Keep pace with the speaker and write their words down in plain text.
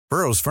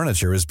Burrow's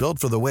furniture is built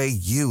for the way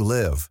you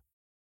live.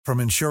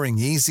 From ensuring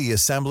easy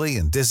assembly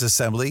and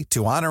disassembly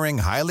to honoring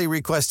highly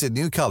requested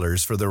new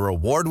colors for their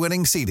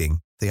award-winning seating,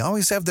 they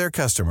always have their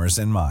customers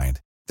in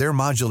mind. Their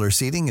modular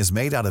seating is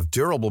made out of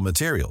durable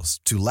materials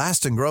to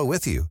last and grow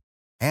with you.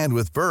 And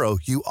with Burrow,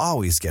 you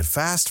always get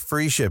fast,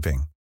 free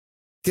shipping.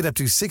 Get up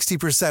to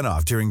 60%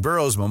 off during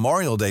Burrow's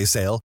Memorial Day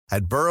sale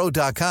at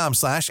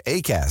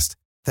burrow.com/ACAST.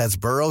 That's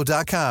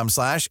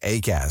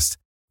burrow.com/ACAST.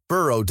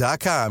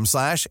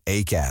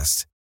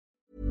 burrow.com/ACAST.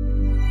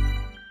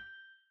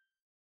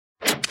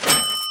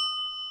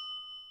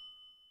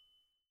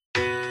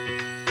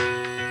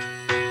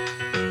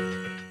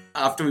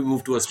 After we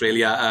moved to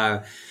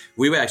Australia,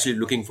 we were actually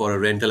looking for a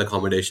rental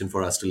accommodation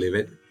for us to live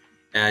in.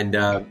 And,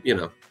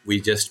 we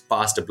just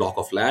passed a block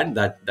of land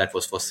that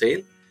was for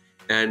sale.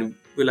 And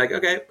we're like,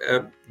 okay,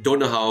 don't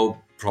know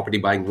how property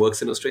buying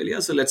works in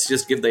Australia, so let's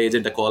just give the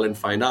agent a call and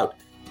find out.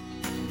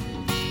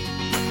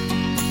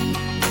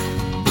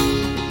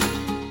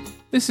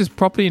 This is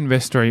Property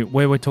Investory,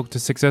 where we talk to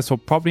successful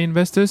property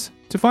investors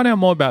to find out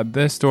more about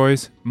their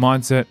stories,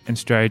 mindset, and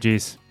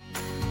strategies.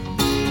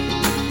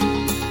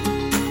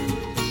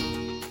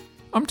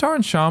 I'm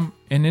Taran Sham,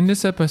 and in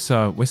this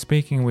episode, we're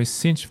speaking with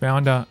Cinch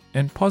founder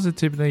and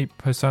positively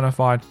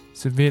personified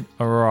Suvidh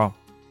Arora.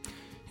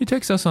 He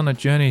takes us on a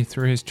journey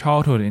through his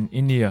childhood in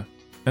India,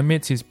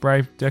 amidst his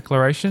brave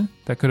declaration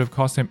that could have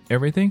cost him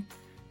everything,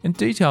 and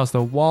details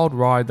the wild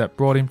ride that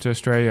brought him to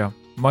Australia,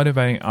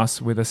 motivating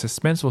us with a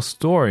suspenseful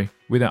story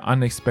with an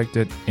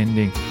unexpected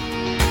ending.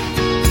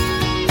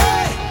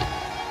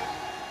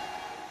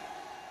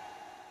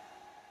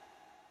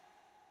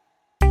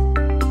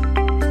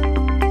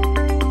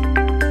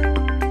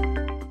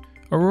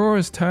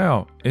 Aurora's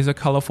tale is a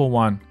colourful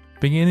one,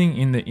 beginning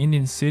in the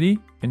Indian city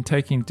and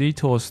taking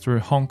detours through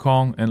Hong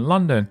Kong and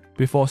London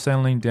before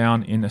settling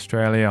down in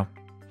Australia.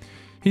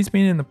 He's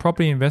been in the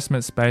property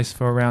investment space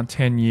for around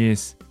 10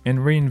 years and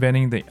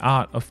reinventing the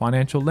art of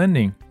financial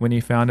lending when he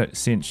founded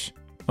Cinch,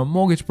 a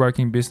mortgage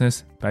broking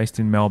business based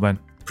in Melbourne.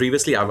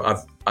 Previously,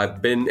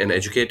 I've been an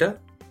educator.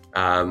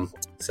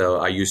 So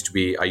I used to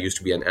be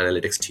an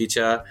analytics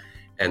teacher.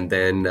 And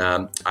then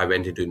I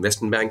went into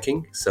investment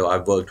banking. So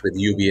I've worked with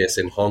UBS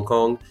in Hong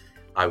Kong.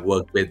 I've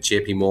worked with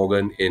JP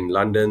Morgan in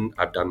London.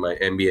 I've done my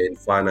MBA in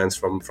finance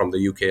from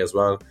the UK as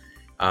well.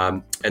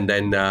 And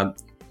then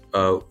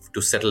to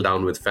settle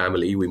down with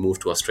family, we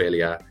moved to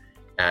Australia.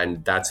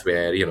 And that's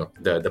where,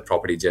 the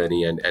property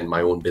journey and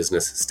my own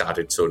business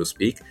started, so to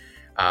speak.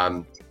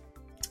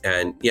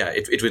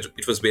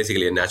 It was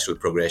basically a natural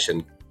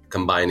progression,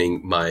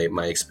 combining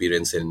my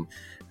experience in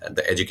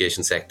the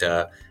education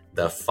sector,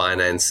 the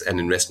finance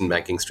and investment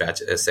banking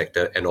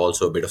sector, and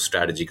also a bit of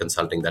strategy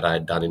consulting that I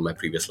had done in my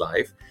previous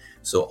life.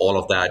 So all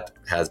of that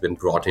has been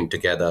brought in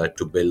together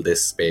to build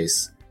this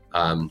space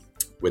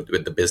with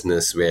the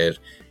business where,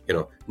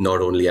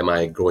 not only am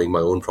I growing my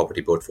own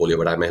property portfolio,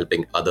 but I'm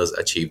helping others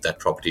achieve that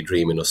property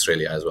dream in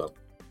Australia as well.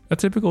 A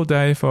typical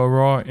day for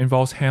Arora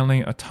involves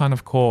handling a ton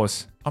of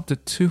calls, up to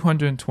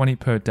 220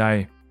 per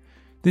day.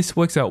 This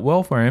works out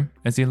well for him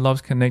as he loves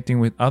connecting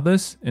with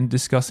others and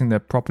discussing their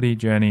property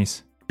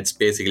journeys. It's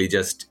basically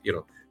just,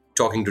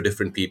 talking to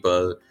different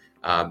people,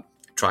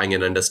 trying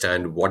and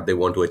understand what they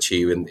want to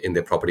achieve in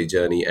their property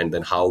journey, and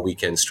then how we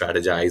can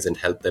strategize and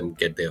help them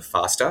get there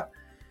faster.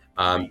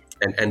 And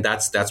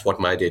that's what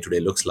my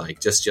day-to-day looks like.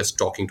 Just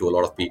talking to a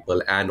lot of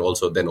people, and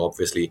also then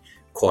obviously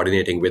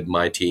coordinating with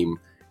my team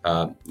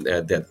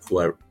who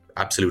are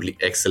absolutely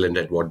excellent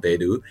at what they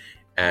do,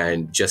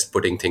 and just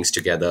putting things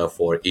together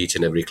for each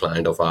and every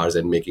client of ours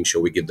and making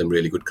sure we give them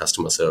really good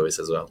customer service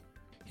as well.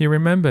 He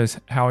remembers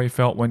how he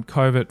felt when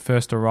COVID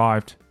first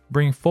arrived,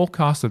 bringing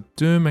forecasts of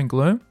doom and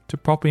gloom to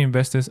property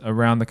investors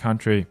around the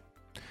country.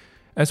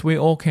 As we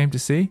all came to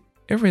see,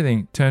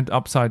 everything turned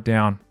upside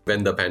down.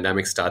 When the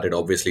pandemic started,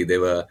 obviously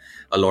there were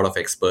a lot of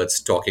experts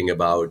talking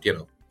about,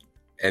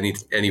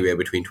 anywhere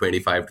between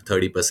 25 to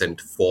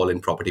 30% fall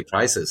in property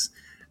prices.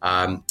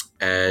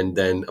 And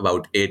then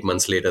about 8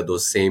 months later,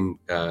 those same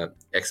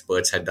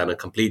experts had done a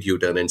complete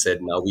U-turn and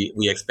said, now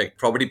we expect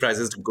property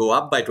prices to go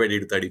up by 20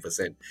 to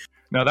 30%.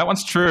 No, that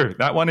one's true.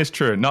 That one is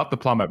true. Not the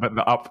plummet, but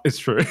the up is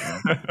true.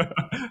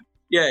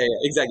 Yeah,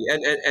 exactly.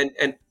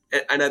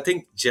 And I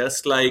think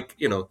just like,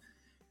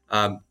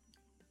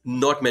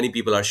 not many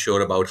people are sure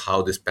about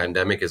how this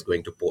pandemic is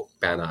going to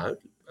pan out.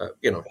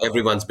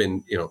 Everyone's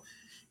been,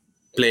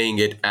 playing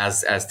it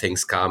as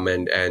things come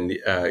and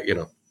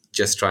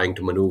just trying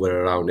to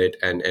maneuver around it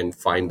and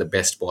find the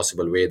best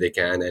possible way they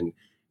can, and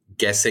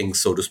guessing,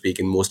 so to speak.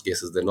 In most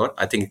cases, they're not.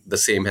 I think the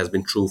same has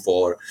been true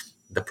for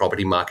the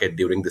property market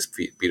during this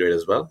period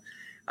as well.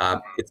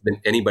 It's been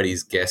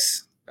anybody's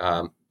guess,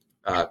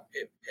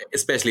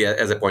 especially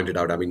as I pointed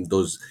out. I mean,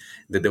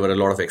 there were a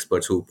lot of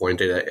experts who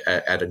pointed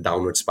at a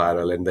downward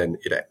spiral, and then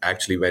it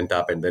actually went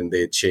up, and then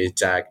they changed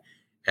tack.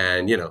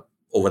 And,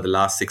 over the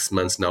last 6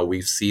 months now,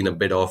 we've seen a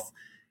bit of,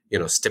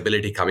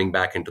 stability coming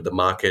back into the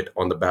market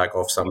on the back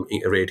of some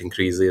rate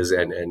increases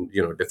and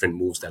different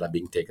moves that are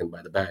being taken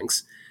by the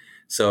banks.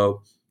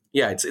 So,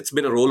 yeah, it's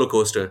been a roller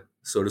coaster,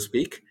 so to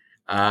speak.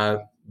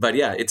 But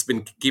yeah, it's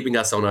been keeping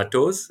us on our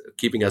toes,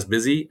 keeping us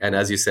busy. And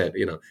as you said,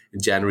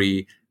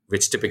 January,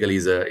 which typically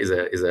is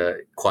a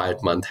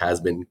quiet month,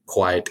 has been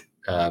quite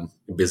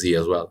busy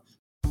as well.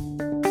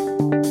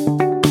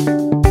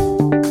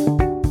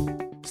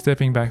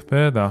 Stepping back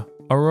further,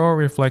 Arora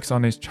reflects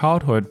on his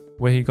childhood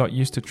where he got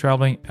used to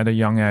traveling at a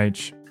young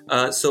age.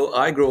 So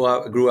I grew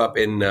up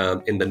in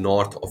the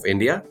north of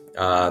India,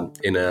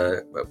 in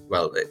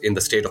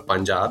the state of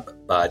Punjab,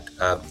 but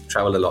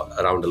traveled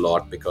around a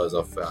lot because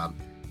of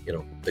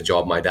the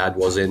job my dad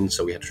was in.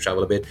 So we had to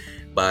travel a bit.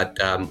 But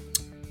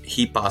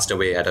he passed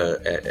away at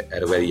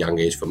a very young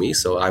age for me.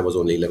 So I was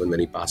only 11 when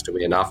he passed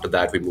away, and after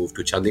that we moved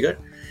to Chandigarh.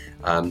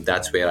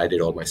 That's where I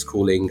did all my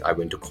schooling. I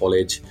went to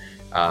college.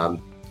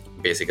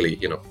 Basically,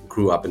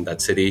 grew up in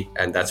that city,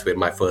 and that's where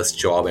my first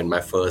job and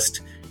my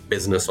first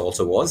business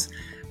also was.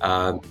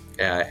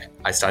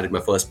 I started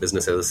my first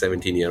business as a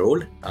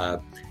 17-year-old,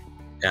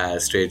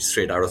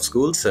 straight out of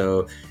school.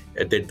 So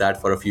I did that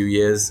for a few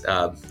years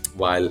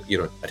while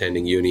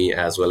attending uni,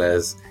 as well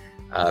as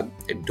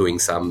doing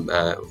some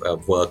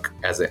work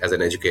as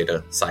an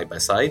educator side by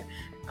side.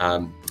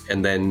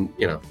 And then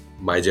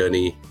my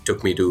journey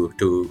took me to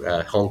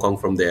Hong Kong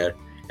from there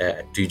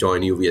to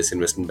join UBS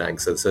Investment Bank.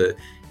 So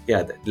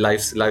yeah,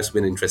 life's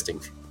been interesting.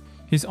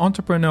 His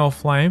entrepreneurial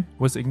flame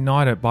was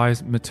ignited by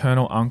his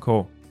maternal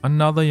uncle,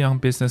 another young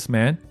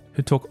businessman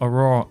who took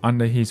Arora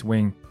under his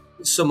wing.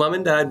 So mom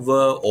and dad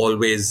were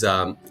always,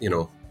 as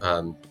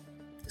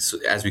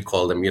we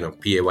call them,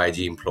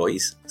 PAYG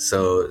employees.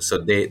 So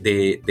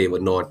they were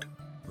not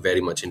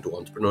very much into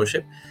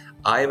entrepreneurship.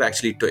 I've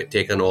actually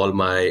taken all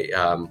my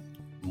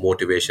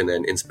motivation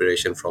and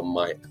inspiration from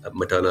my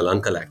maternal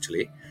uncle,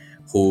 actually,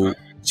 who,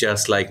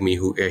 just like me,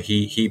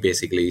 he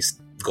basically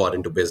got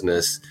into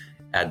business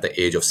at the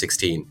age of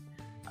 16.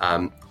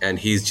 And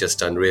he's just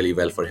done really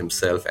well for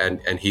himself.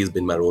 And he's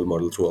been my role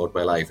model throughout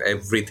my life.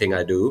 Everything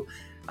I do,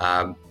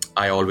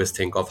 I always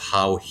think of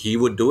how he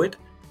would do it.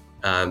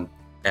 And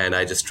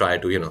I just try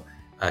to,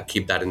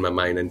 keep that in my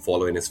mind and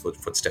follow in his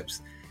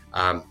footsteps.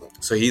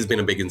 So he's been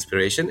a big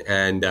inspiration.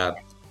 And,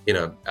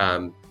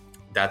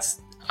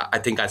 I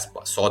think I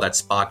saw that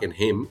spark in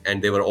him.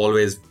 And they were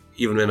always,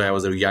 even when I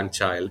was a young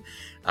child,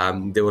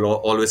 there were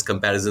always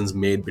comparisons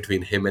made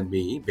between him and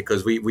me,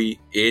 because we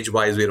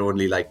age-wise, we're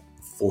only like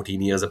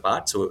 14 years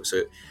apart. So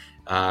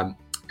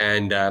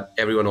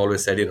everyone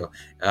always said,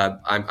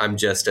 I'm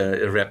just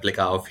a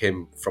replica of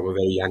him from a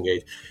very young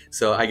age.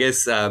 So I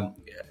guess, that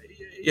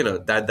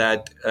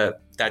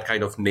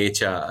kind of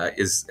nature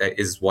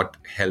is what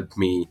helped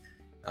me,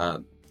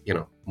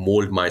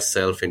 mold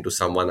myself into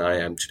someone I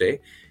am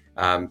today.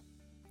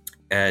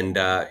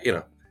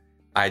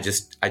 I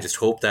just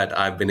hope that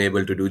I've been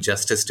able to do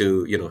justice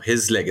to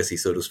his legacy,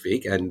 so to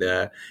speak, and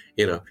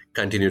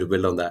continue to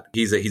build on that.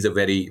 He's a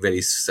very,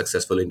 very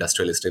successful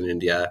industrialist in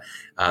India.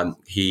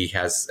 He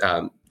has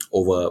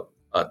over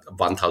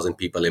 1,000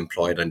 people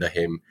employed under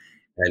him,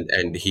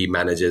 and he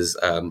manages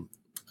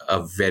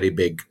a very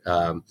big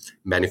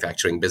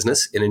manufacturing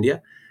business in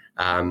India.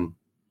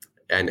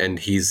 And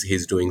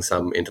he's doing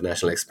some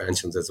international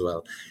expansions as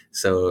well.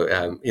 So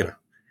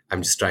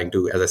I'm just trying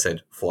to, as I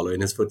said, follow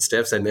in his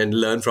footsteps and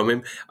learn from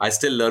him. I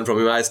still learn from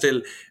him. I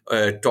still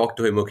talk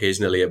to him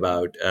occasionally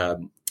about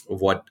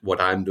what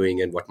I'm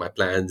doing and what my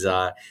plans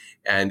are.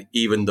 And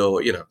even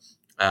though,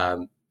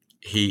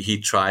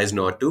 he tries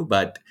not to,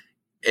 but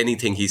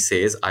anything he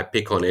says, I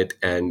pick on it,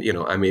 and,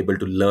 I'm able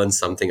to learn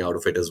something out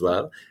of it as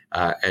well,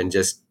 and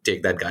just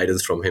take that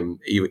guidance from him,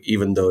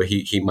 even though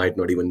he might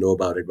not even know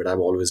about it, but I'm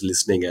always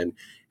listening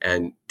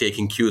and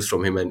taking cues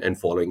from him and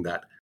following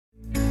that.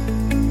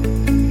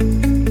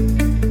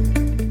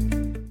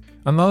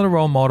 Another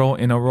role model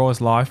in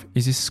Arora's life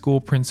is his school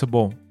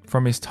principal.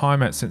 From his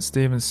time at St.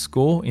 Stephen's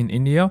School in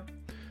India,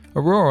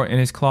 Arora and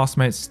his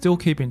classmates still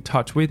keep in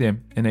touch with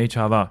him and each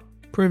other,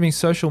 proving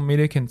social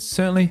media can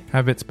certainly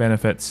have its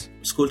benefits.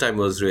 School time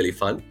was really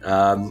fun.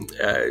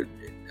 I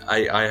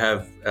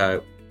have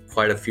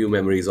quite a few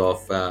memories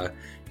of,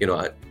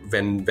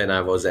 when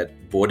I was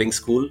at boarding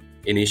school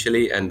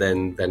initially, and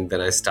then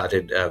I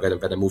started,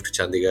 when I moved to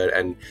Chandigarh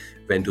and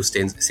went to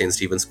St.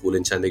 Stephen's School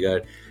in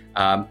Chandigarh.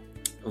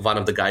 One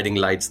of the guiding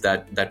lights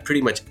that pretty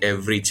much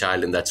every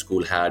child in that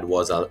school had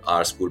was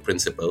our school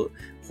principal,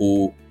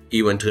 who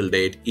even till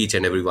date, each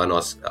and every one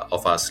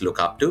of us look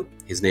up to.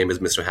 His name is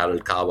Mr.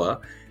 Harold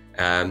Kawa.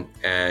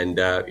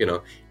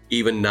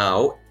 Even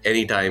now,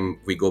 anytime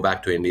we go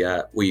back to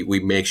India,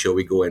 we make sure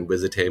we go and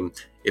visit him.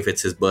 If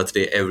it's his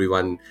birthday,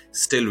 everyone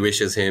still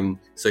wishes him.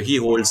 So he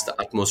holds the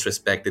utmost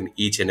respect in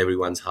each and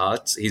everyone's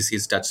hearts.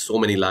 He's touched so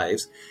many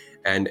lives,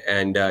 and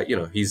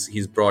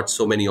he's brought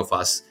so many of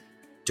us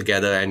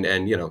together, and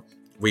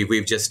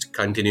we've just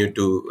continued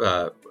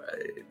to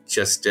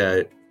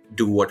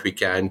do what we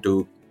can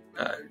to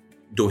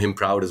do him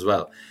proud as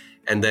well.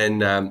 And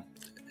then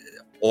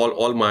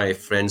all my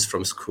friends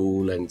from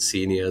school and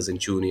seniors and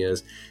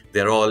juniors,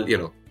 they're all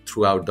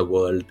throughout the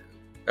world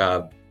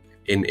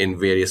in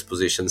various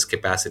positions,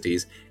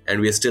 capacities, and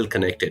we are still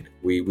connected.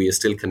 We are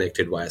still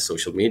connected via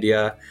social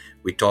media.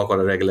 We talk on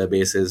a regular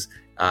basis.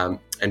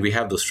 And we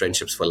have those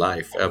friendships for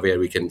life where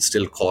we can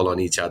still call on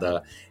each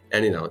other.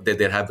 And,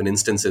 there have been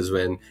instances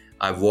when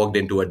I've walked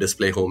into a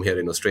display home here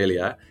in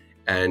Australia,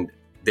 and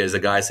there's a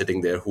guy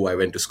sitting there who I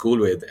went to school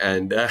with,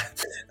 and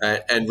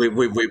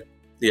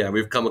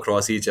we've come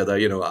across each other,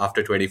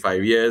 after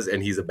 25 years,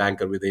 and he's a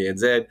banker with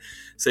ANZ.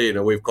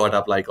 So, we've caught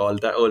up like all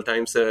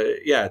time. So,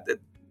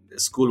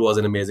 school was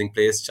an amazing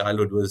place.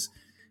 Childhood was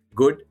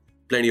good.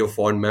 Plenty of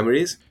fond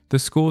memories. The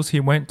schools he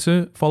went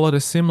to followed a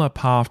similar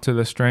path to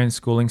the Australian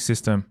schooling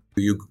system.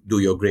 You do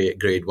your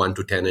grade 1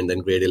 to 10 and then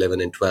grade 11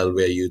 and 12,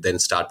 where you then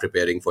start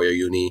preparing for your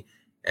uni,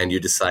 and you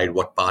decide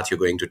what path you're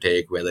going to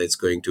take, whether it's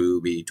going to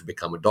be to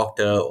become a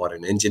doctor or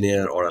an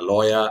engineer or a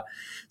lawyer.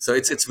 So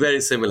it's very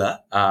similar.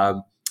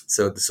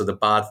 So the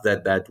path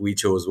that we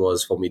chose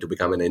was for me to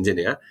become an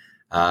engineer.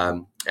 I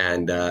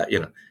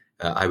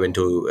went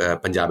to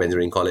Punjab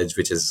Engineering College,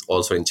 which is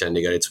also in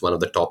Chandigarh. It's one of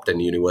the top 10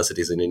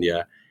 universities in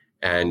India.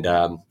 And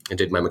I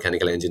did my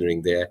mechanical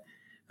engineering there.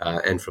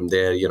 And from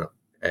there,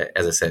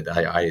 as I said,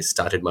 I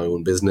started my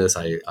own business.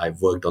 I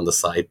worked on the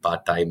side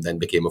part-time, then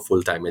became a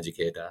full-time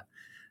educator.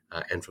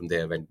 And from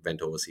there,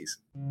 went overseas.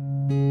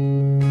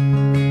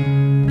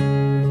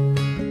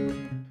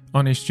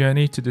 On his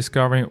journey to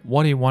discovering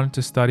what he wanted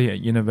to study at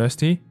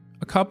university,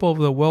 a couple of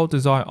the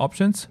well-desired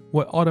options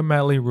were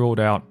automatically ruled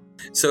out.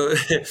 So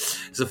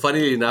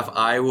funnily enough,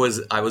 I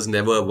was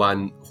never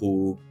one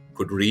who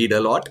could read a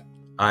lot.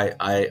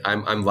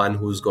 I'm one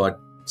who's got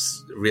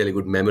really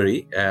good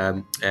memory,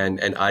 and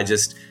I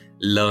just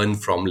learn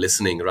from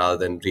listening rather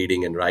than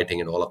reading and writing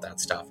and all of that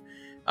stuff.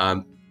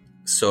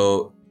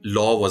 So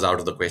law was out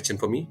of the question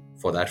for me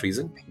for that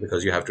reason,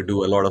 because you have to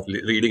do a lot of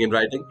reading and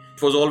writing.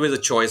 It was always a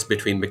choice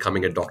between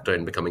becoming a doctor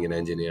and becoming an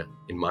engineer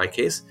in my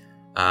case.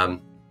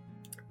 And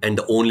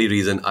the only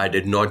reason I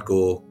did not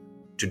go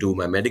to do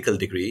my medical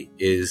degree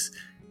is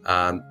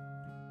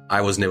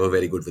I was never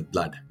very good with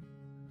blood.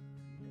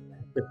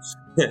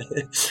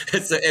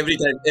 So every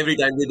time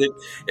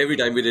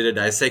we did a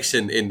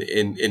dissection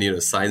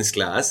in science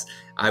class,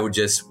 I would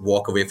just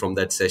walk away from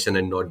that session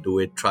and not do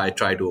it. Try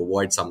to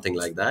avoid something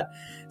like that.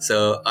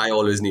 So I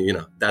always knew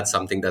that's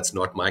something that's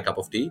not my cup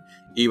of tea.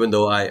 Even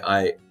though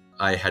I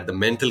had the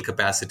mental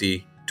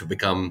capacity to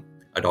become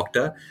a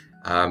doctor,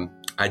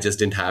 I just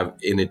didn't have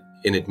in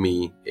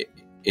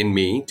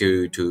me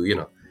to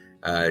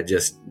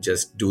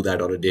just do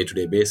that on a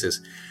day-to-day basis.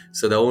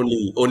 So the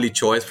only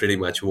choice pretty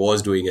much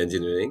was doing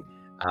engineering,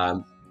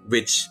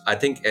 which I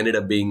think ended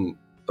up being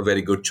a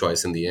very good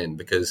choice in the end,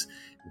 because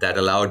that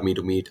allowed me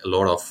to meet a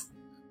lot of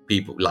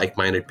people,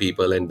 like-minded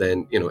people, and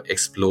then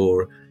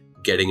explore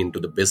getting into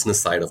the business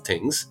side of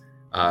things.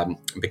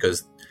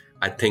 Because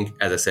I think,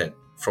 as I said,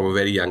 from a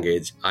very young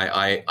age,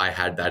 I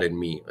had that in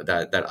me,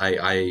 that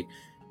I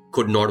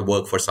could not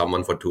work for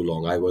someone for too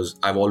long.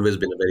 I've always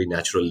been a very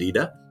natural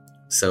leader.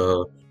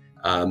 So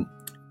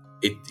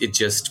it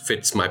just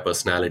fits my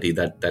personality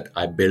that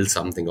I build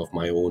something of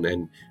my own,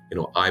 and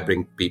I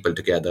bring people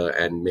together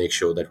and make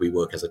sure that we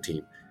work as a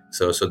team.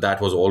 So that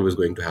was always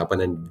going to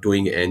happen, and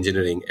doing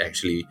engineering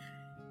actually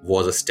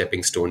was a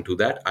stepping stone to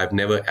that. I've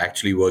never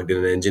actually worked in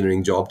an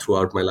engineering job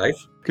throughout my life.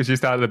 Because you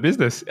started a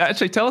business.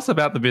 Actually, tell us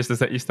about the business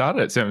that you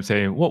started at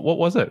 17. What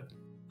was it?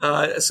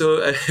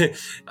 So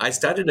I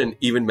started an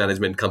event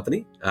management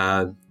company.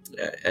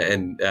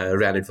 And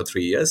ran it for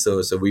 3 years.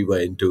 So we were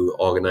into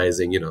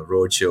organizing,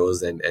 road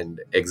shows and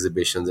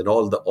exhibitions and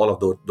all of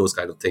those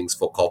kind of things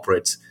for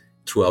corporates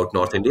throughout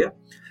North India.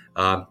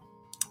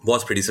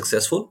 Was pretty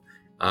successful.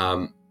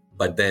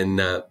 But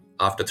then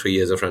after 3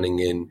 years of running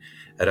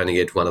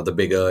it, one of the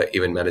bigger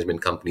event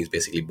management companies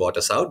basically bought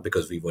us out,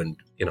 because we weren't,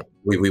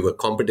 we were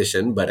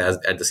competition, but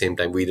at the same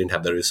time, we didn't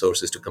have the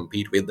resources to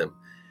compete with them.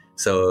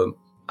 So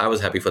I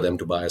was happy for them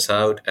to buy us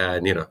out.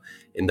 And,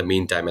 in the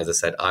meantime, as I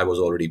said, I was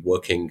already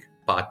working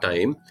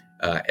part-time,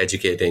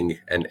 educating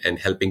and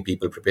helping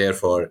people prepare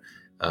for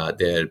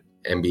their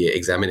MBA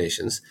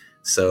examinations.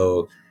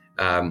 So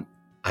I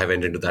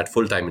went into that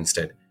full-time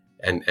instead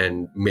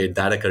and made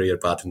that a career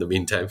path in the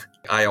meantime.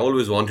 I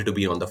always wanted to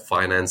be on the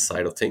finance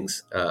side of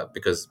things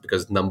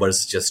because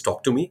numbers just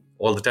talk to me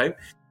all the time.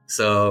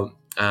 So,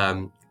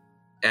 back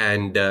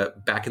in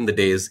the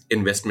days,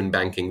 investment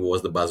banking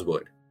was the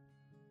buzzword,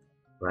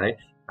 right?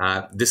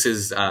 This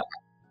is,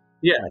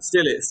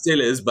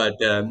 still is,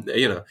 but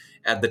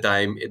at the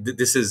time,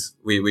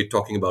 we're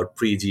talking about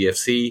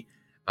pre-GFC,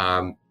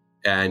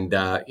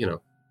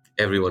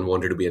 everyone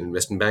wanted to be an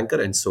investment banker,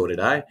 and so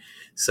did I.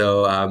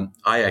 So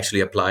I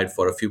actually applied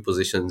for a few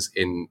positions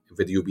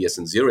with UBS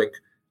in Zurich,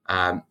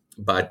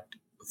 but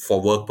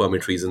for work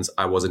permit reasons,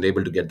 I wasn't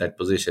able to get that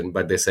position.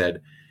 But they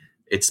said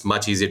it's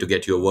much easier to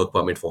get you a work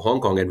permit for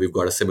Hong Kong, and we've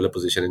got a similar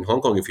position in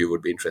Hong Kong if you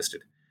would be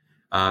interested.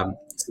 So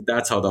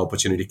that's how the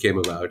opportunity came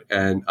about.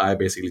 And I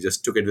basically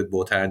just took it with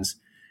both hands,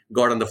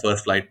 got on the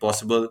first flight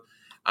possible.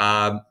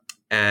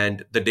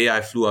 And the day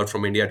I flew out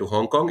from India to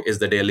Hong Kong is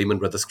the day Lehman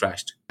Brothers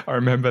crashed. I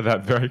remember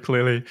that very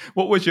clearly.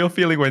 What was your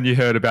feeling when you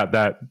heard about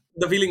that?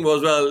 The feeling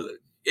was, well,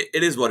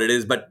 it is what it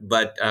is. But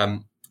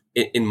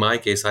in my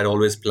case, I'd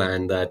always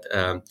planned that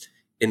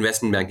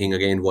investment banking,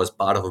 again, was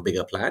part of a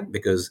bigger plan,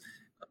 because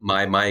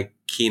my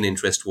keen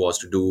interest was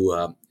to do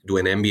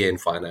an MBA in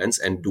finance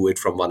and do it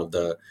from one of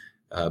the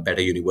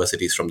better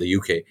universities from the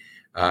UK.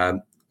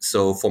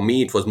 So for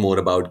me, it was more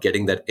about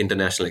getting that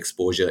international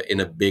exposure in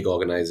a big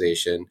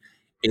organization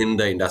in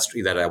the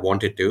industry that I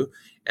wanted to.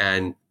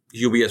 And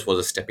UBS was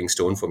a stepping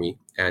stone for me.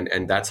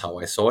 And that's how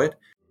I saw it.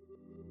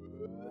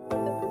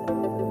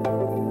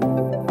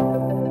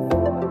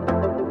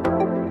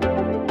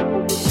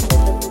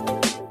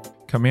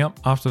 Coming up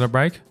after the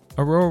break,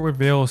 Arora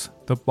reveals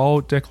the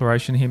bold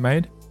declaration he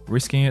made,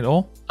 risking it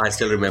all. I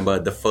still remember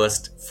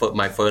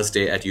my first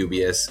day at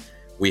UBS.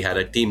 We had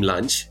a team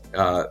lunch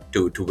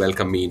to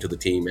welcome me into the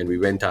team, and we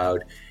went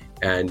out.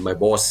 And my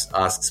boss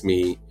asks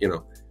me,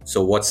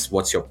 so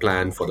what's your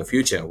plan for the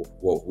future?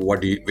 Where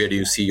do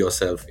you see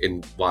yourself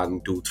in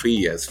 1, 2, 3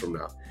 years from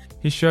now?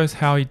 He shows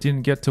how he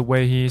didn't get to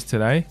where he is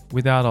today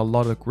without a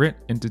lot of grit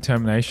and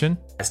determination.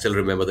 I still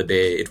remember the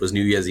day. It was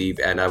New Year's Eve,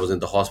 and I was in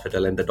the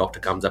hospital, and the doctor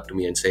comes up to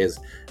me and says,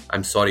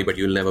 "I'm sorry, but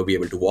you'll never be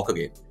able to walk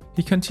again."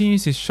 He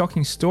continues his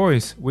shocking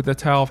stories with the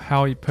tale of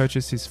how he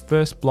purchased his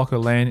first block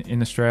of land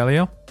in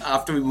Australia.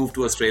 After we moved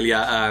to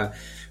Australia,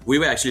 we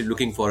were actually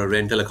looking for a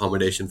rental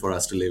accommodation for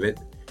us to live in.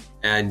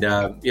 And,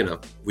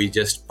 we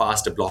just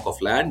passed a block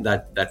of land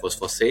that was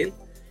for sale.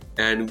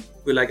 And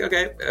we're like,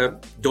 okay,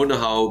 don't know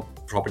how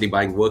property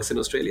buying works in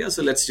Australia,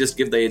 so let's just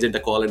give the agent a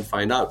call and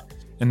find out.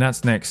 And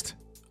that's next.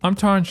 I'm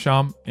Taran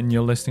Sham, and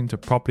you're listening to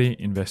Property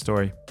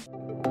Investory.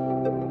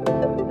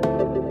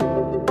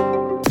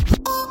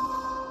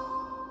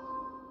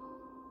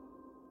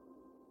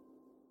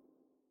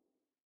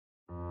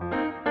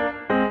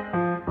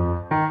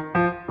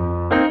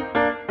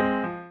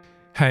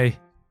 Hey,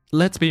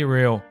 let's be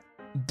real.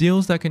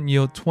 Deals that can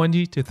yield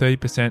 20 to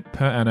 30%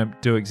 per annum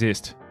do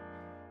exist.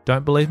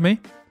 Don't believe me?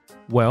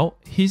 Well,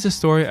 here's a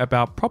story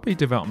about property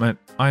development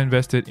I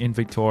invested in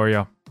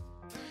Victoria.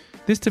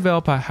 This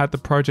developer had the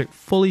project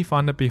fully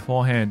funded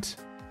beforehand,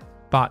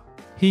 but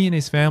he and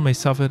his family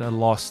suffered a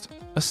loss,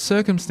 a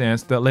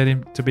circumstance that led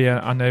him to be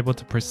unable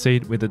to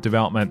proceed with the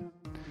development.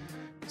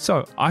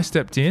 So I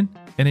stepped in,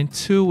 and in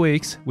 2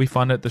 weeks we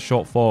funded the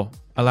shortfall,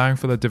 allowing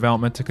for the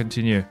development to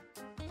continue.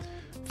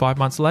 5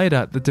 months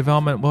later, the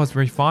development was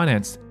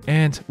refinanced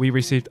and we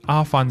received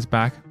our funds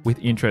back with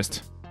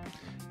interest.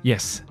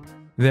 Yes,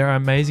 there are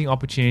amazing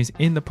opportunities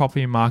in the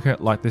property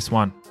market like this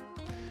one.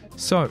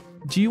 So,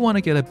 do you want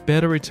to get a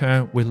better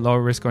return with low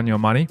risk on your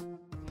money?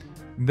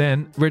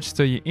 Then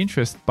register your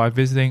interest by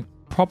visiting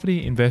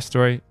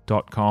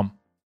propertyinvestory.com.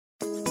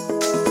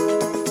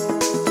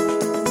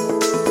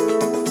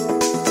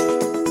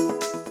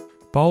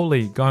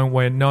 Boldly going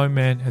where no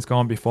man has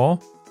gone before,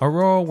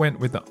 Arora went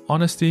with the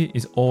honesty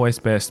is always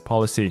best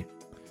policy.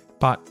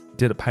 But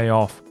did it pay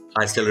off?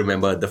 I still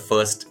remember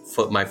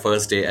my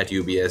first day at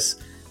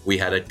UBS. We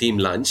had a team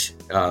lunch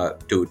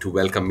to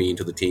welcome me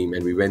into the team,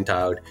 and we went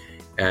out.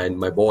 And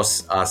my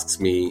boss asks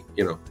me,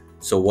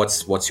 so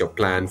what's your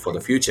plan for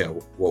the future?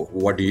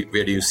 Where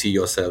do you see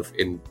yourself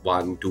in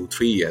 1, 2,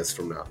 3 years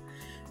from now?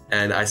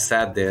 And I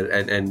sat there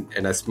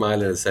and I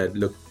smiled and I said,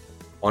 look,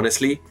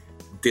 honestly,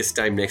 this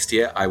time next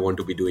year, I want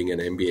to be doing an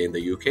MBA in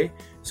the UK.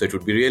 So it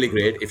would be really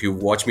great if you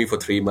watch me for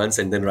 3 months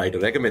and then write a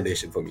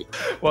recommendation for me.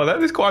 Well,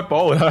 that is quite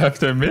bold, I have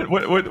to admit.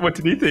 What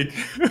did you think?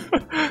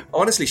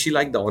 Honestly, she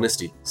liked the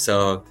honesty.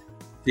 So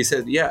she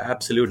said, yeah,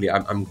 absolutely.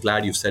 I'm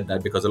glad you said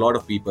that, because a lot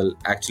of people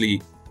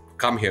actually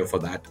come here for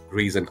that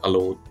reason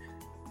alone,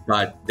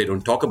 but they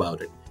don't talk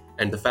about it.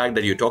 And the fact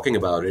that you're talking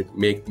about it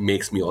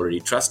makes me already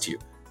trust you,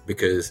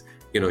 because,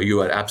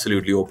 you are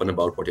absolutely open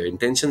about what your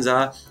intentions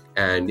are,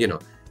 and,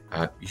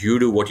 you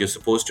do what you're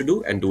supposed to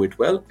do and do it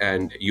well,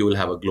 and you will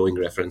have a glowing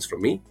reference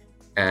from me.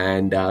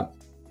 And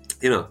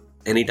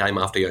anytime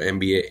after your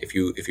MBA, if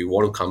you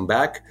want to come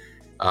back,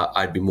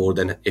 I'd be more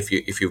than, if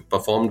you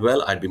performed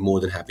well, I'd be more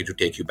than happy to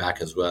take you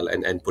back as well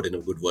and put in a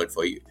good word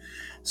for you.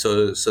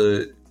 So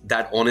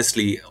that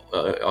honesty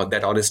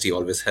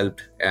always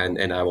helped,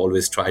 and I've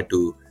always tried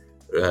to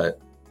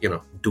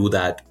do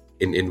that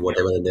in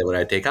whatever endeavor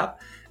I take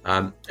up.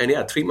 3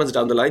 months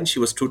down the line, she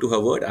was true to her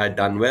word. I'd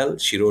done well.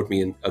 She wrote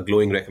me a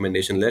glowing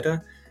recommendation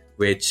letter,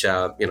 which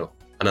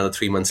another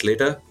 3 months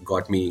later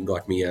got me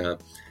an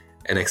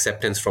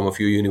acceptance from a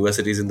few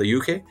universities in the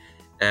UK.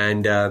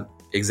 And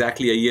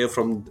exactly a year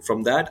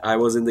from that, I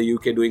was in the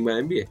UK doing my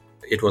MBA.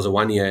 It was a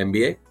 1-year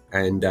MBA,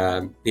 and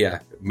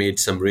made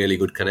some really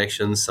good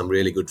connections, some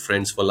really good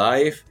friends for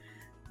life,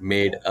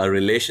 made a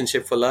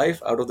relationship for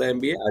life out of the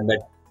MBA.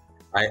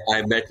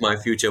 I met my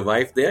future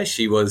wife there.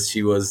 She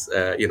also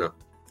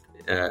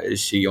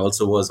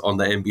was on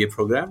the MBA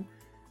program.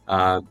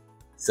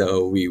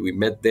 So we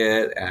met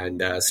there,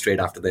 and straight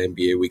after the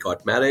MBA, we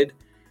got married.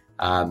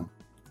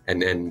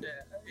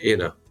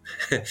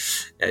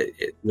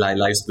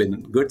 Life's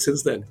been good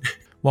since then.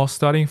 While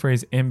studying for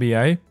his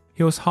MBA,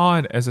 he was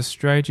hired as a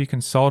strategy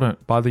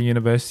consultant by the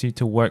university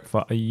to work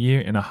for a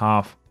year and a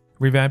half,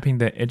 revamping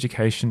their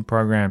education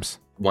programs.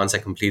 Once I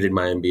completed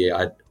my MBA,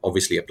 I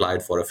obviously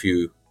applied for a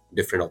few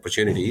different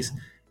opportunities,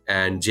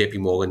 and JP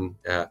Morgan,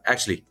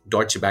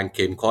 Deutsche Bank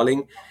came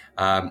calling.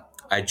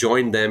 I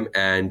joined them,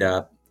 and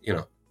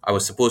I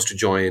was supposed to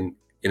join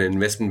in an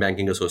investment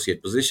banking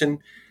associate position.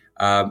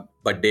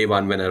 But day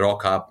one, when I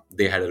rock up,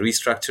 they had a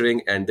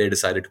restructuring and they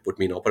decided to put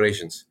me in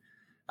operations.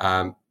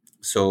 Um,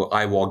 so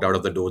I walked out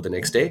of the door the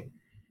next day.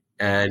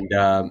 And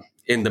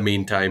in the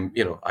meantime,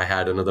 I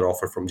had another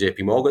offer from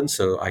JP Morgan.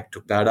 So I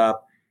took that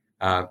up,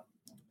 uh,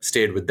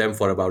 stayed with them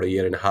for about a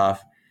year and a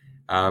half.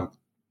 Um,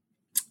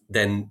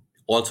 then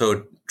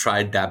also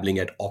tried dabbling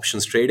at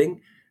options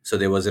trading. So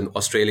there was an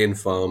Australian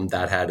firm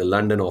that had a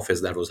London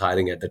office that was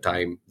hiring at the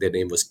time. Their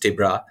name was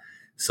Tibra.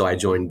 So I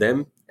joined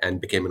them and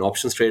became an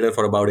options trader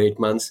for about 8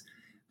 months.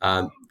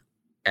 Um,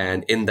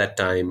 and in that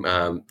time,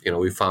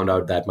 we found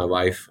out that my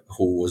wife,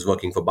 who was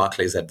working for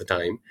Barclays at the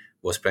time,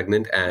 was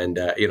pregnant. And,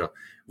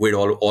 we'd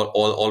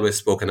always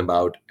spoken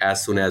about,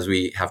 as soon as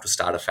we have to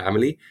start a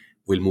family,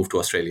 we'll move to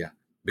Australia,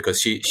 because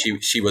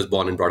she was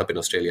born and brought up in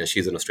Australia.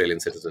 She's an Australian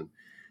citizen.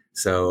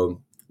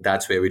 So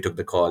that's where we took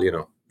the call.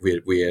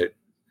 We're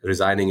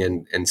resigning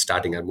and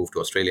starting our move to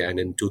Australia. And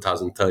in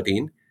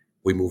 2013,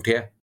 we moved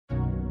here.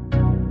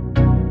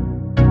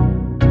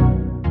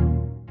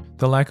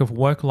 The lack of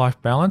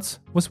work-life balance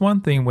was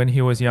one thing when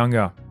he was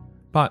younger,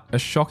 but a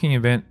shocking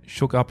event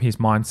shook up his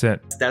mindset.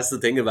 That's the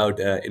thing about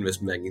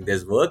investment banking.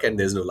 There's work and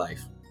there's no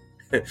life.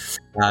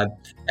 uh,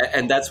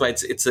 and that's why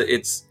it's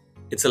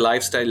a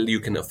lifestyle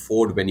you can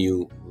afford when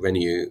you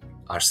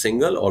are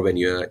single, or when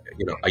you're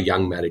a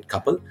young married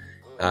couple.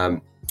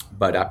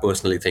 But I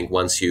personally think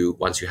once you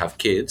have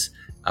kids,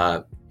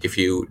 if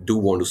you do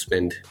want to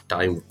spend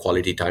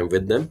quality time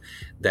with them,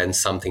 then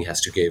something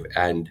has to give.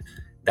 And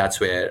that's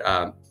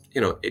where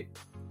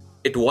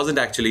it wasn't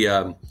actually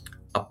a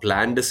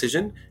planned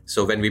decision.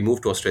 So when we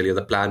moved to Australia,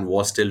 the plan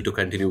was still to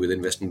continue with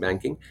investment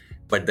banking,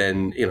 but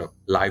then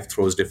life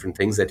throws different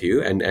things at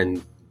you,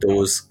 and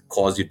those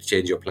cause you to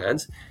change your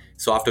plans.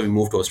 So after we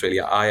moved to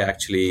Australia, I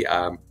actually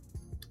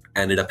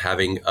ended up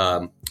having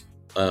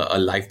a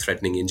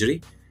life-threatening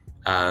injury,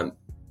 and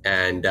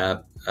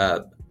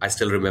I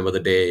still remember the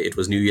day. It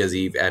was New Year's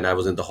Eve, and I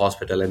was in the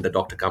hospital, and the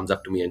doctor comes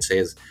up to me and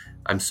says,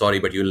 "I'm sorry,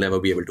 but you'll never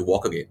be able to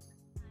walk again."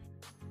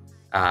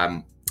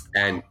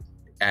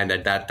 And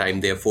at that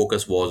time, their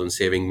focus was on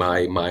saving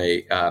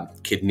my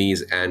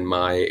kidneys and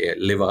my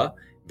liver,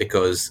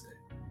 because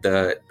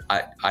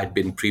I'd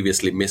been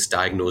previously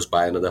misdiagnosed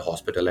by another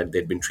hospital, and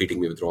they'd been treating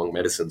me with wrong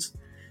medicines.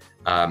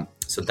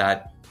 So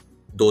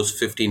those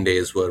 15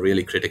 days were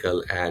really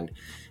critical, and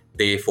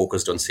they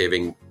focused on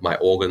saving my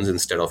organs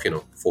instead of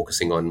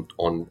focusing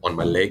on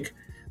my leg.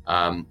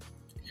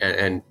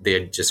 And they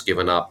had just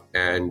given up,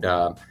 and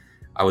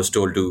I was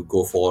told to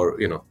go for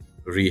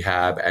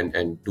rehab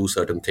and do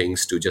certain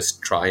things to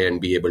just try and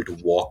be able to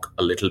walk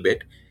a little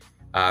bit.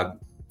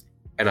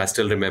 And I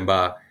still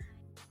remember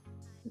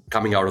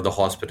coming out of the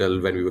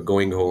hospital when we were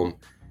going home,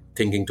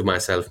 thinking to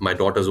myself, my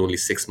daughter's only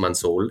 6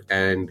 months old,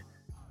 and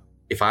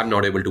if I'm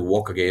not able to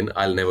walk again,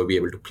 I'll never be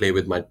able to play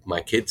with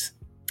my kids.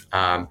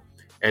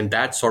 And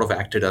that sort of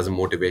acted as a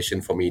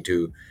motivation for me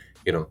to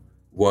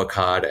work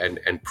hard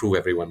and prove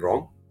everyone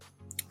wrong.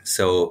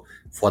 So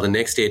for the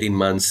next 18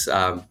 months,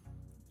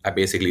 I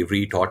basically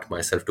retaught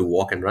myself to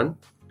walk and run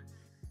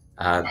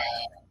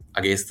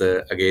against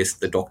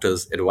the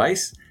doctor's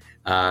advice.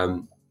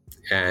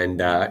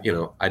 And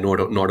I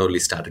not only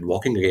started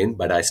walking again,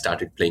 but I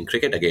started playing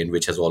cricket again,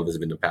 which has always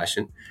been a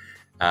passion.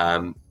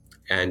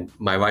 And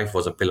my wife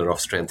was a pillar of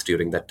strength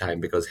during that time,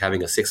 because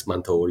having a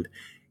 6-month-old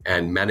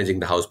and managing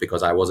the house,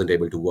 because I wasn't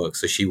able to work.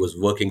 So she was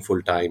working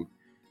full time,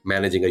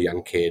 managing a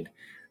young kid.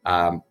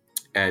 And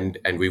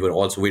we'd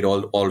also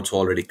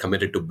already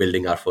committed to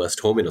building our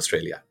first home in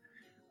Australia.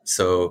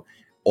 So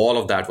all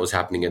of that was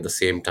happening at the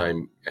same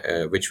time,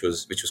 which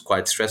was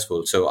quite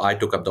stressful. So I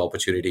took up the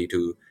opportunity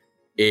to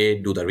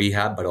do the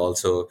rehab, but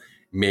also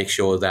make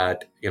sure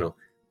that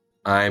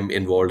I'm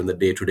involved in the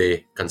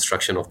day-to-day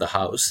construction of the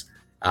house,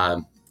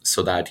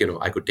 so that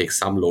I could take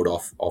some load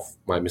off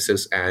my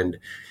missus. And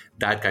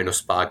that kind of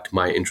sparked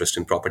my interest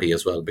in property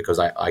as well, because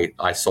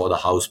I saw the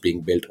house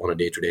being built on a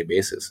day-to-day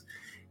basis.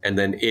 And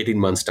then 18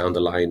 months down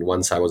the line,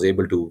 once I was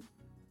able to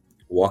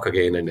walk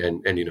again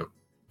and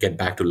get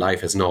back to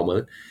life as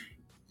normal,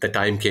 the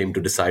time came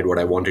to decide what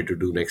I wanted to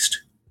do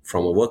next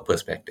from a work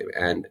perspective.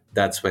 And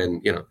that's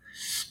when,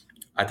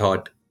 I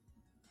thought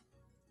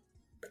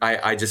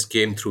I just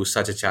came through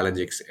such a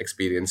challenging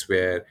experience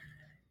where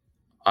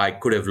I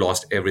could have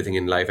lost everything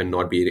in life and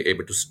not be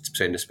able to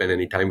spend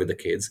any time with the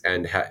kids.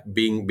 And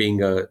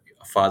being a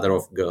father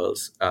of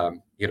girls,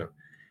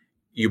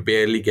 you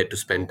barely get to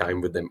spend time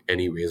with them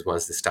anyways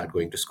once they start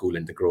going to school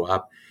and they grow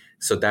up.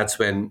 So that's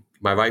when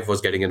my wife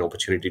was getting an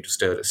opportunity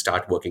to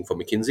start working for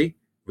McKinsey,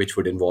 which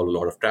would involve a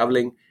lot of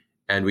traveling.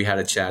 And we had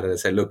a chat, and I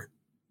said, look,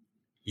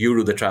 you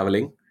do the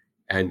traveling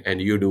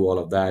and you do all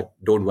of that.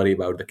 Don't worry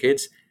about the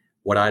kids.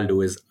 What I'll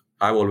do is,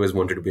 I've always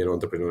wanted to be an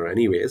entrepreneur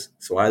anyways.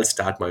 So I'll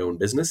start my own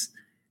business,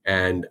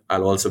 and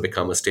I'll also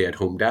become a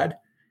stay-at-home dad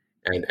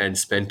and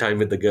spend time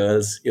with the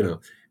girls,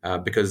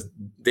 because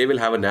they will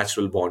have a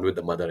natural bond with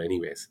the mother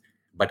anyways.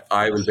 But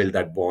I will build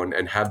that bond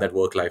and have that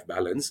work-life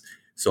balance.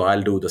 So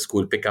I'll do the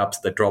school pickups,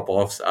 the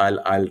drop-offs.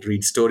 I'll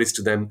read stories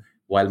to them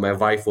while my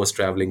wife was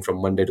traveling from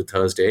Monday to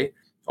Thursday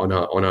on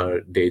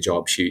her day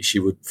job. She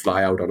would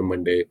fly out on a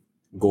Monday,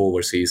 go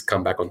overseas,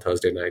 come back on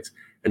Thursday nights,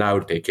 and I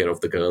would take care of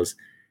the girls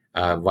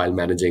while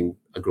managing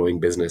a growing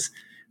business.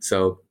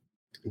 So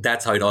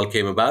that's how it all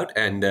came about.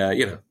 And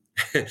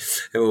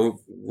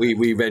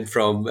we went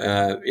from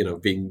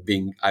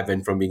being I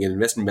went from being an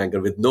investment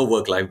banker with no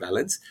work-life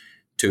balance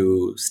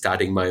to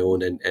starting my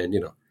own, and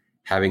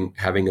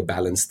having a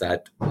balance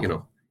that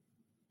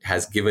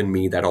has given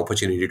me that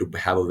opportunity to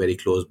have a very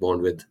close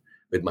bond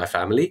with my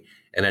family,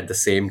 and at the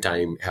same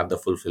time have the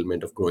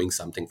fulfillment of growing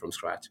something from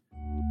scratch.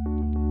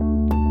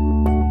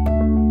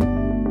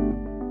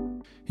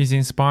 His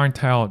inspiring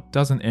tale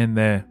doesn't end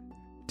there.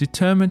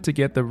 Determined to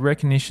get the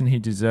recognition he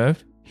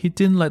deserved, he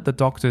didn't let the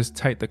doctors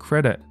take the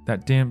credit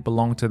that didn't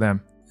belong to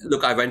them.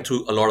 Look, I went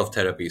through a lot of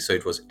therapy. So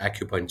it was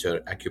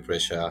acupuncture,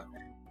 acupressure,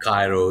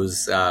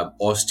 chiros,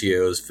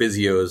 osteos,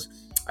 physios.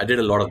 I did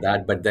a lot of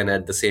that. But then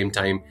at the same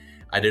time,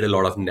 I did a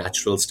lot of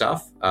natural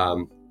stuff,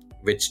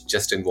 which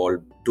just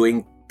involved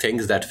doing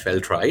things that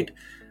felt right,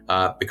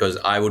 because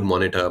I would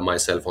monitor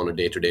myself on a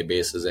day-to-day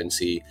basis and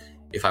see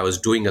if I was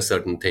doing a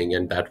certain thing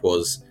and that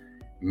was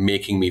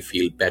making me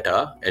feel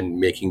better and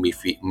making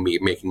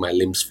my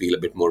limbs feel a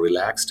bit more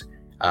relaxed.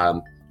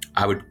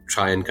 I would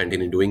try and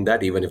continue doing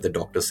that even if the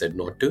doctor said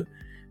not to,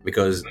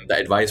 because the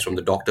advice from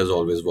the doctors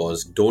always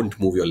was, don't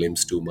move your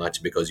limbs too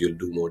much because you'll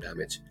do more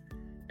damage.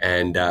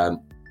 And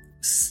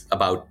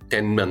about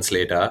 10 months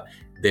later,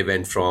 they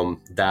went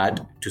from that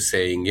to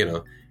saying,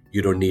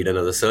 you don't need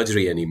another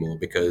surgery anymore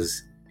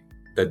because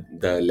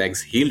the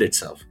legs healed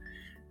itself.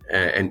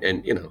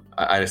 And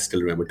I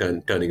still remember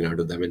turning around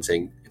to them and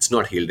saying, it's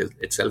not healed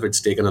itself.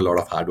 It's taken a lot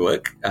of hard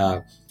work.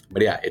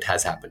 But yeah, it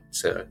has happened.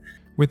 So,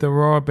 with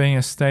Arora being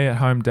a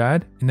stay-at-home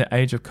dad in the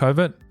age of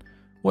COVID,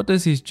 what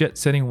does his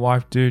jet-setting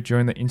wife do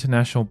during the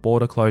international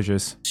border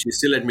closures? She's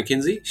still at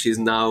McKinsey. She's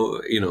now,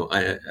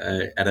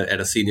 at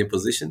a senior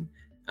position.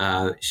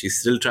 She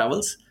still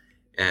travels,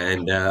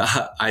 and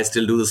I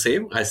still do the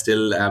same. I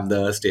still am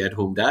the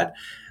stay-at-home dad.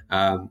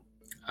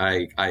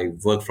 I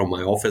work from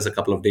my office a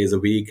couple of days a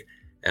week,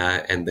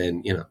 and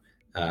then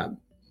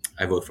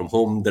I work from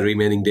home the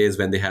remaining days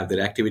when they have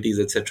their activities,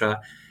 etc.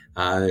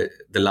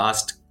 The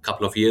last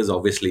couple of years,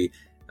 obviously,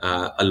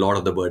 a lot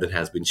of the burden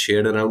has been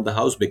shared around the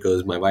house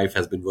because my wife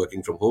has been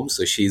working from home.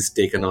 So she's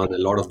taken on a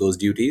lot of those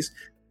duties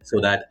so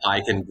that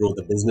I can grow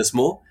the business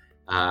more.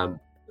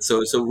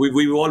 So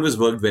we've always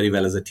worked very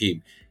well as a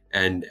team.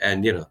 And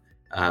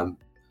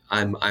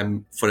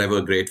I'm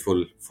forever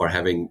grateful for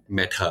having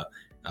met her.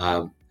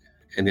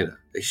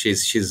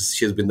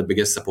 She's been the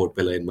biggest support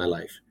pillar in my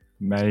life.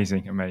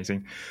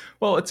 Amazing.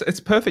 Well, it's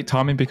perfect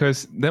timing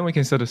because then we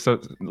can sort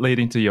of lead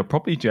into your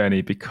property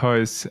journey,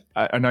 because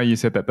I know you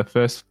said that the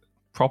first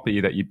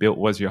property that you built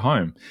was your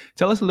home.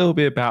 Tell us a little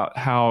bit about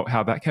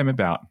how that came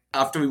about.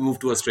 After we moved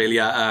to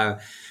Australia,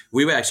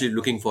 we were actually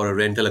looking for a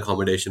rental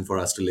accommodation for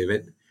us to live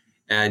in.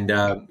 And,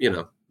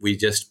 we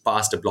just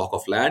passed a block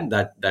of land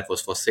that was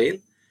for sale.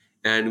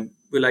 And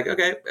we're like,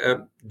 okay,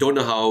 don't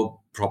know how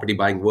property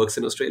buying works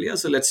in Australia.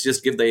 So let's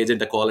just give the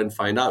agent a call and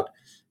find out.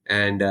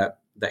 And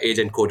the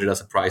agent quoted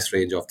us a price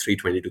range of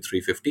 $320 to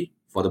 $350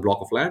 for the block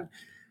of land.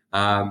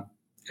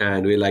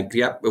 And we're like,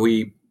 yeah,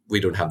 we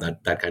don't have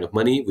that kind of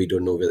money. We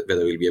don't know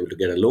whether we'll be able to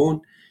get a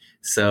loan.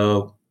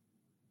 So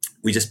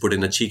we just put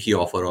in a cheeky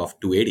offer of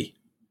 $280.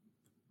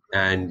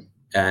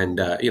 And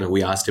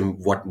we asked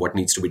him what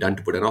needs to be done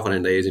to put an offer.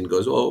 And the agent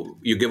goes, oh,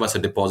 you give us a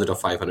deposit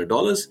of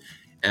 $500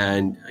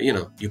 and,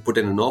 you put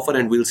in an offer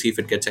and we'll see if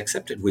it gets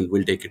accepted.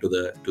 We'll take it to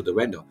the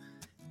vendor.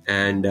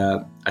 And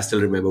I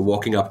still remember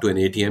walking up to an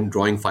ATM,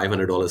 drawing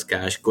 $500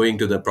 cash, going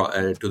to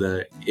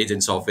the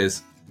agent's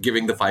office,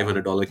 giving the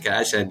 $500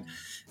 cash and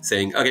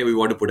saying, okay, we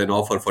want to put an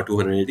offer for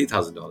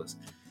 $280,000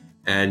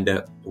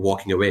 and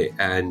walking away.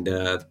 And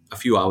a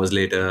few hours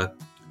later,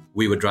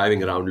 we were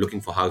driving around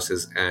looking for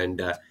houses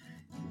and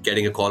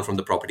getting a call from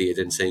the property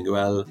agent saying,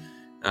 well,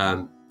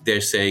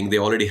 they're saying they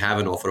already have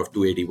an offer of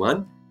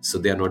 $281, so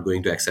they're not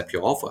going to accept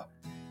your offer.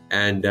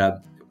 And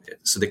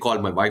so they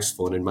called my wife's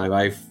phone, and my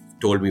wife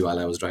told me while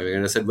I was driving,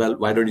 and I said, well,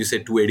 why don't you say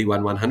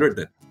 281 100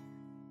 then?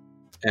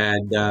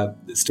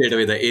 And straight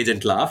away the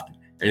agent laughed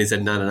and he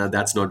said, no,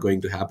 that's not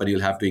going to happen.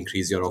 You'll have to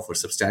increase your offer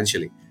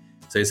substantially.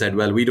 So he said,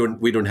 well, we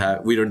don't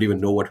even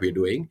know what we're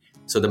doing,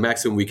 so the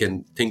maximum we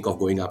can think of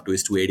going up to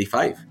is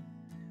 285.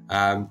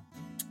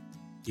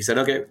 He said,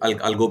 okay,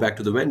 I'll go back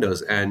to the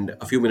vendors. And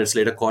a few minutes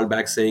later, called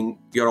back saying,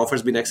 your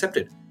offer's been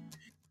accepted.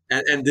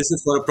 And this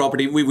is for a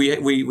property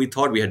we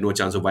thought we had no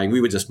chance of buying.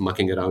 We were just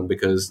mucking around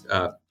because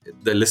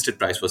the listed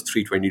price was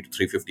 $320 to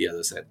 $350,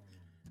 as I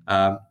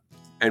said.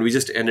 And we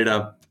just ended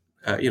up,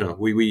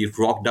 we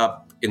rocked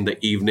up in the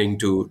evening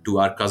to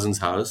our cousin's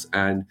house.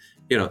 And,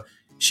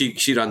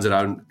 she runs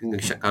around,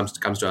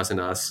 comes to us and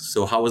asks,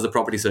 so how was the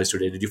property search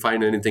today? Did you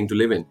find anything to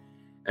live in?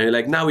 And you're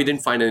like, no, we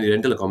didn't find any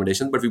rental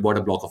accommodations, but we bought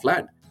a block of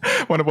land.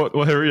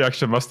 What her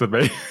reaction must have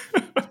been.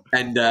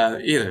 And,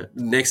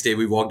 next day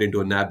we walked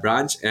into a NAB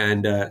branch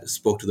and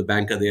spoke to the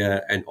banker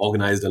there and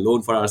organized a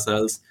loan for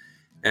ourselves.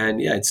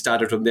 And yeah, it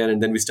started from there.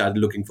 And then we started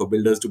looking for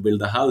builders to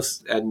build the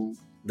house. And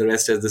the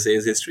rest, as they say,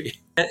 is history.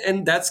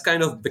 And that's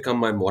kind of become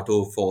my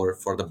motto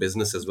for the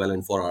business as well,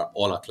 and for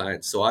all our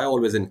clients. So I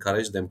always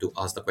encourage them to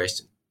ask the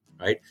question,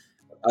 right?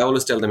 I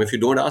always tell them, if you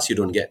don't ask, you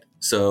don't get.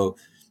 So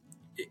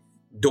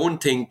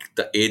don't think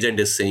the agent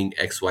is saying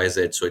X, Y,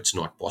 Z, so it's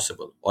not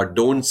possible. Or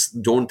don't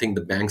think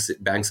the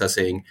banks are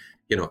saying,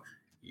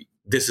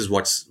 this is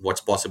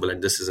what's possible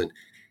and this isn't.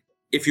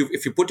 If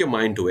you put your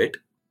mind to it,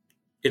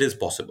 it is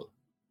possible.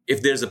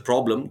 If there's a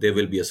problem, there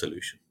will be a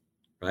solution,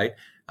 right?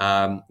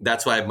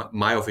 That's why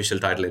my official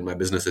title in my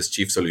business is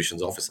Chief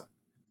Solutions Officer.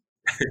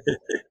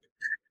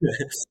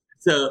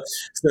 So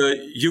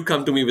you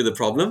come to me with a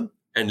problem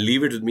and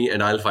leave it with me,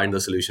 and I'll find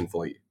the solution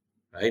for you,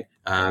 right?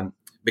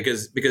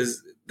 Because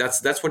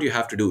that's what you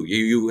have to do.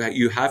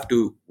 You have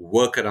to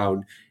work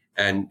around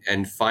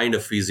and find a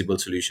feasible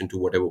solution to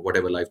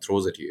whatever life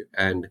throws at you.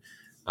 And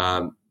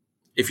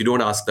if you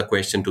don't ask the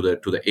question to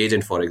the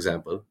agent, for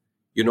example,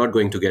 you're not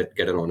going to get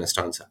an honest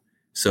answer.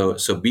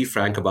 So be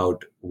frank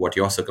about what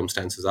your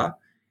circumstances are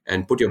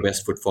and put your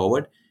best foot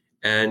forward.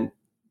 And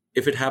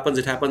if it happens,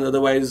 it happens.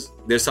 Otherwise,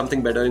 there's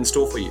something better in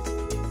store for you.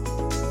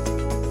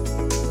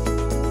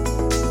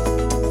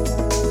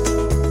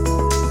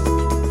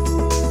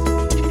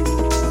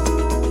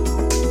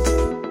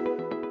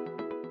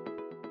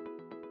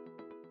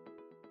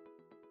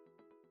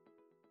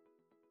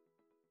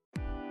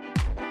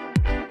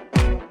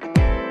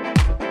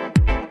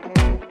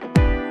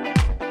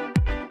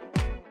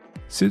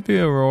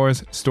 Suvidh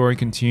Arora's story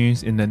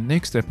continues in the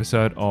next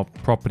episode of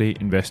Property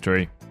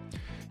Investory.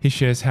 He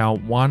shares how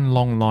one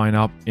long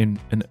lineup in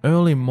an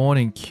early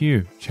morning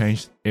queue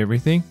changed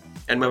everything.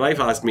 And my wife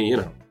asked me,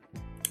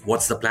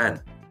 what's the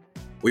plan?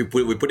 We're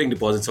putting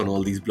deposits on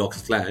all these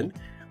blocks of land.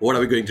 What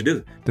are we going to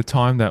do? The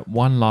time that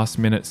one last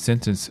minute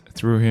sentence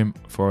threw him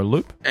for a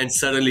loop. And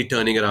suddenly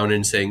turning around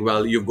and saying,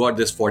 well, you've got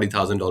this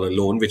 $40,000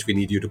 loan, which we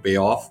need you to pay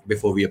off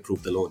before we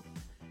approve the loan.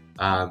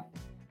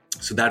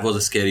 So that was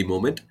a scary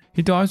moment.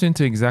 He dives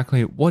into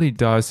exactly what he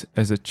does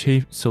as a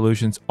Chief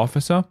Solutions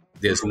Officer.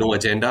 There's no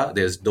agenda.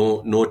 There's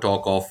no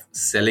talk of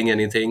selling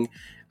anything.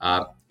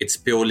 It's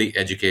purely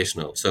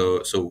educational.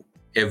 So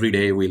every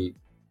day we'll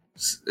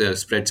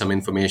spread some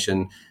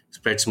information,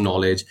 spread some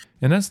knowledge.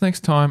 And that's next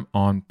time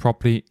on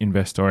Property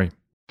Investory.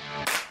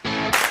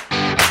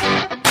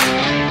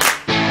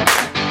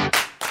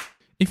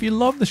 If you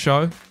love the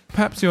show,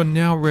 perhaps you're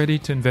now ready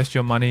to invest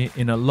your money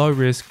in a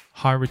low-risk,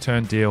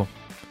 high-return deal.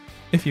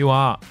 If you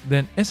are,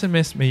 then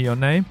SMS me your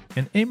name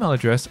and email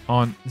address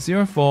on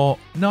 04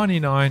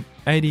 99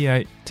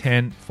 88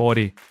 10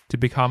 40 to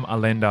become a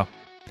lender.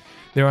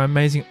 There are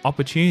amazing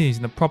opportunities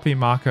in the property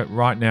market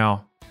right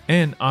now,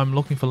 and I'm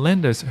looking for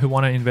lenders who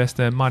want to invest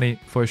their money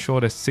for as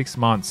short as 6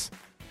 months.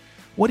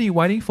 What are you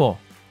waiting for?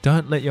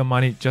 Don't let your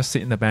money just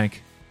sit in the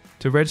bank.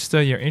 To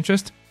register your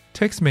interest,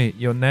 text me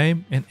your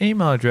name and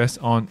email address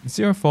on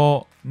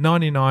 04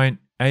 99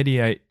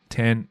 88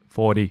 10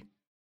 40.